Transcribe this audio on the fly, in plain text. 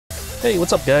Hey,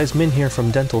 what's up guys? Min here from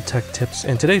Dental Tech Tips,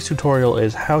 and today's tutorial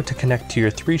is how to connect to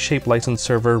your 3shape license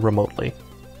server remotely.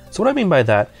 So what I mean by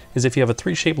that is if you have a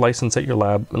 3shape license at your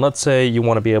lab, and let's say you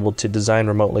want to be able to design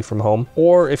remotely from home,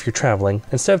 or if you're traveling,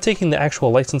 instead of taking the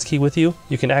actual license key with you,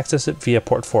 you can access it via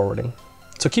port forwarding.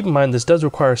 So keep in mind this does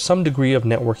require some degree of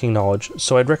networking knowledge,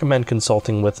 so I'd recommend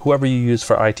consulting with whoever you use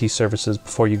for IT services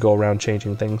before you go around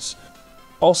changing things.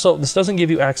 Also, this doesn't give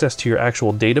you access to your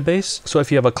actual database, so if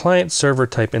you have a client-server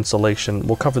type installation,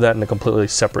 we'll cover that in a completely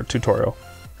separate tutorial.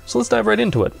 So let's dive right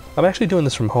into it. I'm actually doing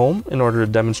this from home in order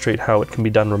to demonstrate how it can be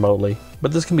done remotely,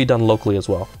 but this can be done locally as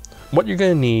well. What you're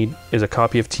going to need is a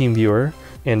copy of TeamViewer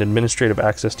and administrative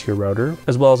access to your router,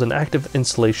 as well as an active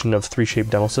installation of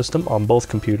 3shape Dental System on both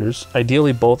computers,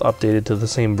 ideally both updated to the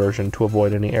same version to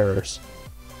avoid any errors.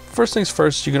 First things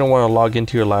first, you're going to want to log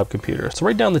into your lab computer. So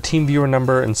write down the TeamViewer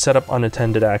number and set up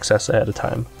unattended access ahead of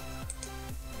time.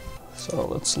 So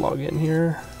let's log in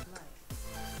here.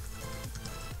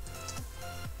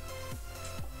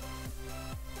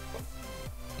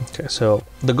 Okay, so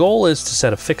the goal is to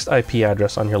set a fixed IP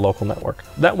address on your local network.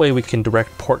 That way we can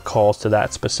direct port calls to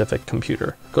that specific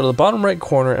computer. Go to the bottom right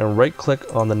corner and right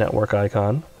click on the network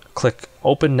icon. Click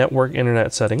Open Network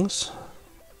Internet Settings.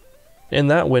 In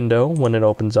that window, when it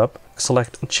opens up,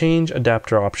 select Change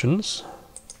Adapter Options.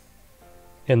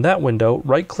 In that window,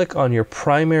 right-click on your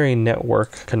primary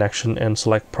network connection and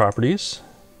select Properties.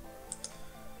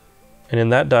 And in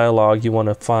that dialog, you want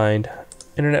to find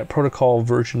Internet Protocol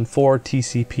version 4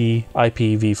 TCP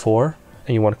IPv4,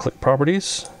 and you want to click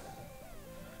Properties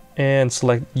and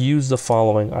select Use the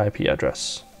following IP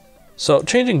address. So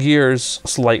changing gears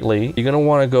slightly, you're going to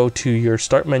want to go to your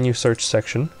Start Menu Search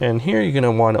section, and here you're going to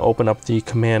want to open up the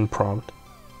command prompt.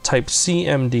 Type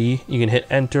CMD, you can hit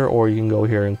Enter, or you can go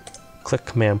here and click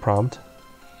Command Prompt.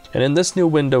 And in this new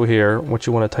window here, what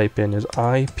you want to type in is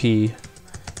IP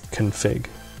config.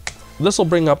 This will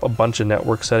bring up a bunch of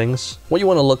network settings. What you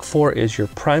want to look for is your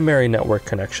primary network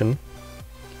connection,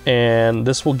 and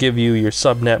this will give you your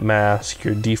subnet mask,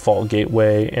 your default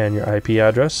gateway, and your IP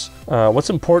address. What's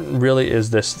important really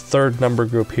is this third number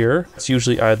group here. It's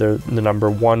usually either the number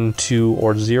 1, 2,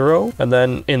 or 0. And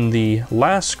then in the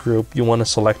last group, you want to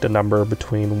select a number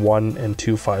between 1 and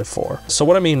 254. So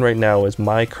what I mean right now is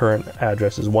my current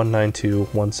address is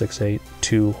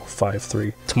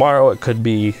 192.168.253. Tomorrow it could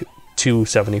be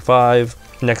 275.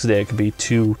 Next day it could be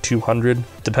 200.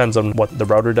 Depends on what the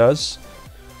router does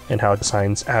and how it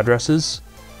assigns addresses.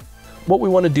 What we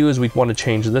want to do is we want to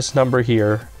change this number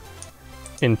here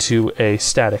into a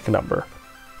static number.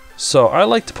 So I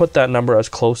like to put that number as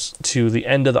close to the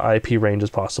end of the IP range as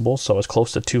possible, so as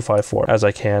close to 254 as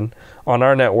I can. On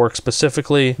our network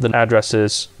specifically, the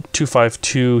addresses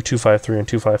 252, 253, and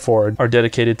 254 are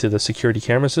dedicated to the security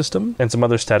camera system and some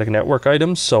other static network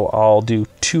items, so I'll do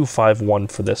 251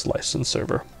 for this license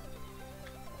server.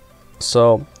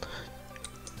 So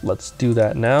let's do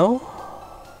that now.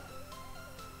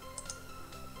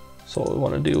 So what we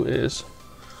want to do is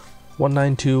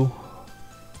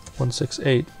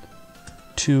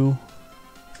 192.168.2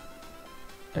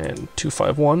 and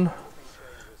 251.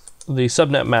 The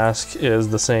subnet mask is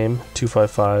the same,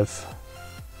 255.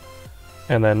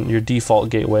 And then your default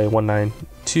gateway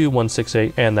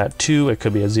 192.168, and that 2, it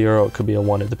could be a 0, it could be a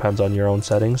 1, it depends on your own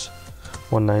settings.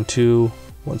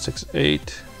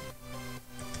 192.168.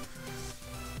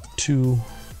 2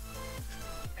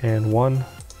 and 1.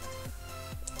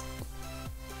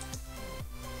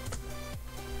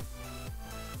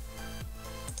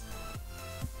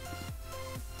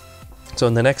 So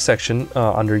in the next section,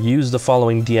 under use the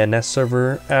following DNS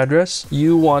server address,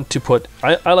 you want to put,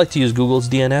 I like to use Google's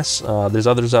DNS. There's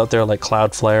others out there like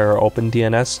Cloudflare or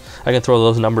OpenDNS. I can throw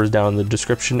those numbers down in the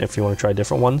description if you want to try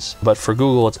different ones. But for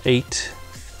Google, it's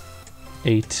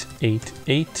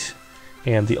 8888.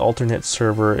 And the alternate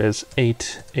server is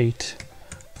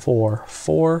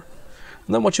 8844.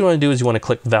 And then what you want to do is you want to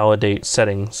click Validate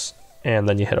Settings, and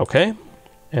then you hit OK.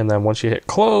 And then once you hit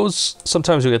Close,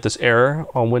 sometimes you'll get this error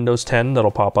on Windows 10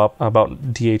 that'll pop up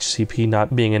about DHCP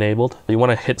not being enabled. You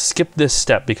want to hit skip this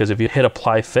step, because if you hit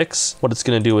Apply Fix, what it's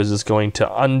going to do is it's going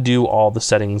to undo all the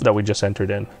settings that we just entered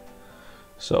in.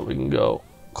 So we can go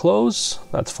Close,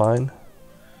 that's fine.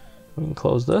 We can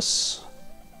close this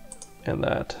and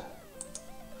that.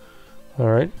 All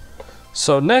right,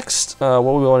 so next what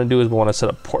we want to do is we want to set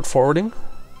up port forwarding.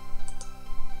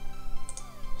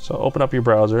 So open up your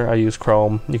browser. I use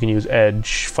Chrome. You can use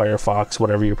Edge, Firefox,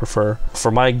 whatever you prefer.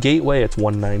 For my gateway, it's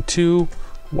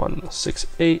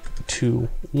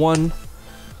 192.168.2.1.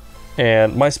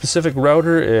 And my specific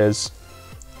router is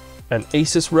an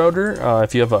ASYS router.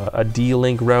 If you have a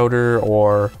D-Link router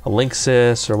or a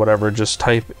Linksys or whatever, just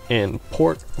type in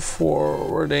port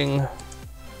forwarding.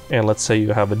 And let's say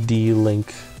you have a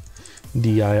D-Link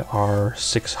DIR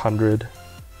 600.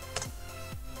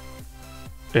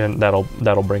 And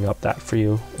that'll bring up that for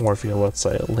you. Or if you have, let's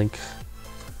say, a Linksys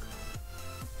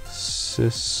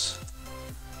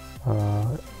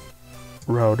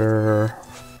router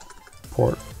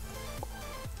port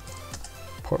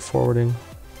forwarding.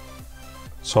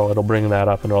 So it'll bring that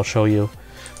up and it'll show you,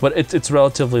 but it's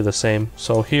relatively the same.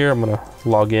 So here I'm gonna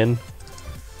log in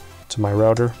to my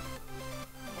router,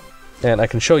 and I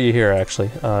can show you here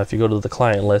actually. If you go to the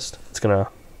client list, it's gonna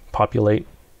populate.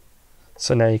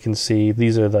 So now you can see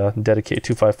these are the dedicated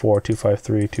 254,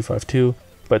 253, 252,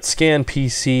 but scan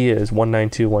PC is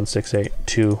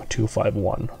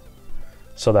 192.168.2.251.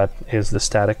 So that is the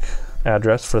static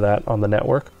address for that on the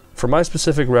network. For my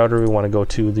specific router, we want to go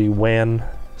to the WAN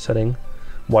setting,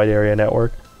 wide area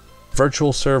network.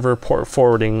 Virtual server port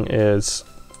forwarding is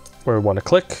where we want to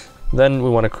click. Then we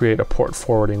want to create a port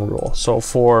forwarding rule. So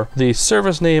for the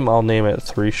service name, I'll name it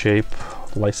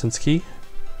 3shape license key.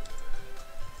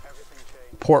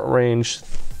 Port range.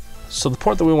 So the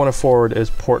port that we want to forward is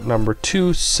port number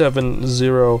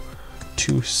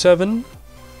 27027.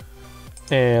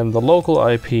 And the local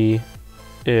IP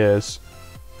is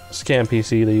scan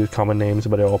PC. They use common names,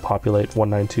 but it will populate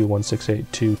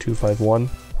 192.168.2.251.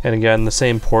 And again, the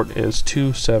same port is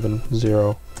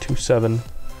 27027.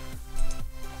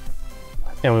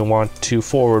 And we want to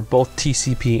forward both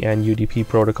TCP and UDP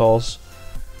protocols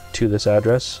to this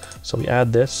address. So we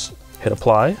add this, hit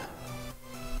apply,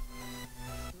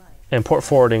 and port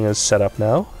forwarding is set up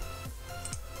now.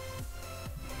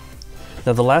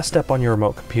 Now the last step on your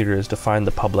remote computer is to find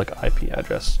the public IP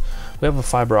address. We have a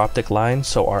fiber optic line,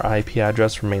 so our IP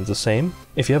address remains the same.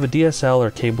 If you have a DSL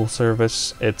or cable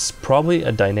service, it's probably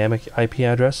a dynamic IP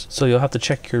address, so you'll have to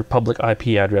check your public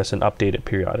IP address and update it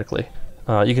periodically.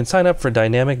 You can sign up for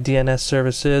dynamic DNS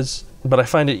services, but I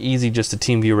find it easy just to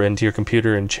TeamViewer into your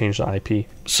computer and change the IP.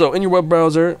 So in your web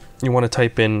browser, you want to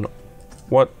type in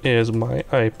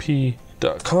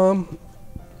whatismyip.com.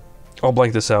 I'll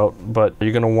blank this out, but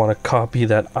you're going to want to copy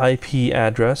that IP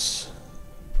address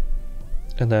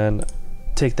and then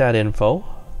take that info.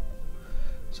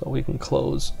 So we can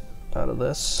close out of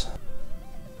this.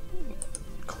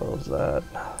 Close that.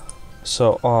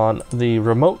 So on the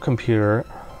remote computer,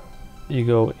 you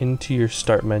go into your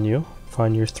start menu,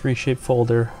 find your 3shape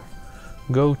folder,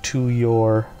 go to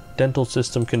your dental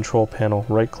system control panel,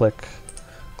 right click,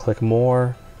 click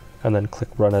more, and then click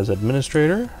run as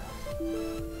administrator.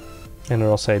 And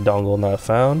it'll say dongle not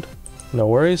found. No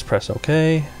worries, press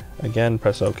OK. Again,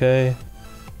 press OK.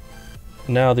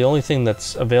 Now the only thing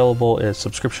that's available is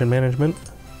subscription management.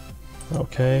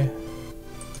 OK.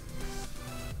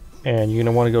 And you're going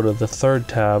to want to go to the third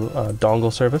tab,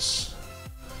 dongle service.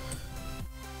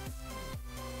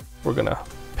 We're going to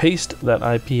paste that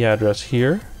IP address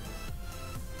here.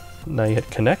 Now you hit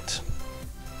connect.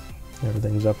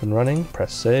 Everything's up and running.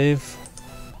 Press save.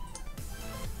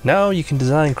 Now you can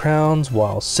design crowns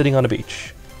while sitting on a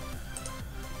beach.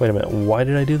 Wait a minute, why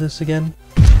did I do this again?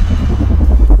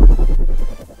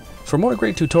 For more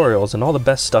great tutorials and all the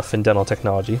best stuff in dental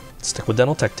technology, stick with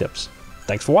Dental Tech Tips.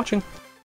 Thanks for watching.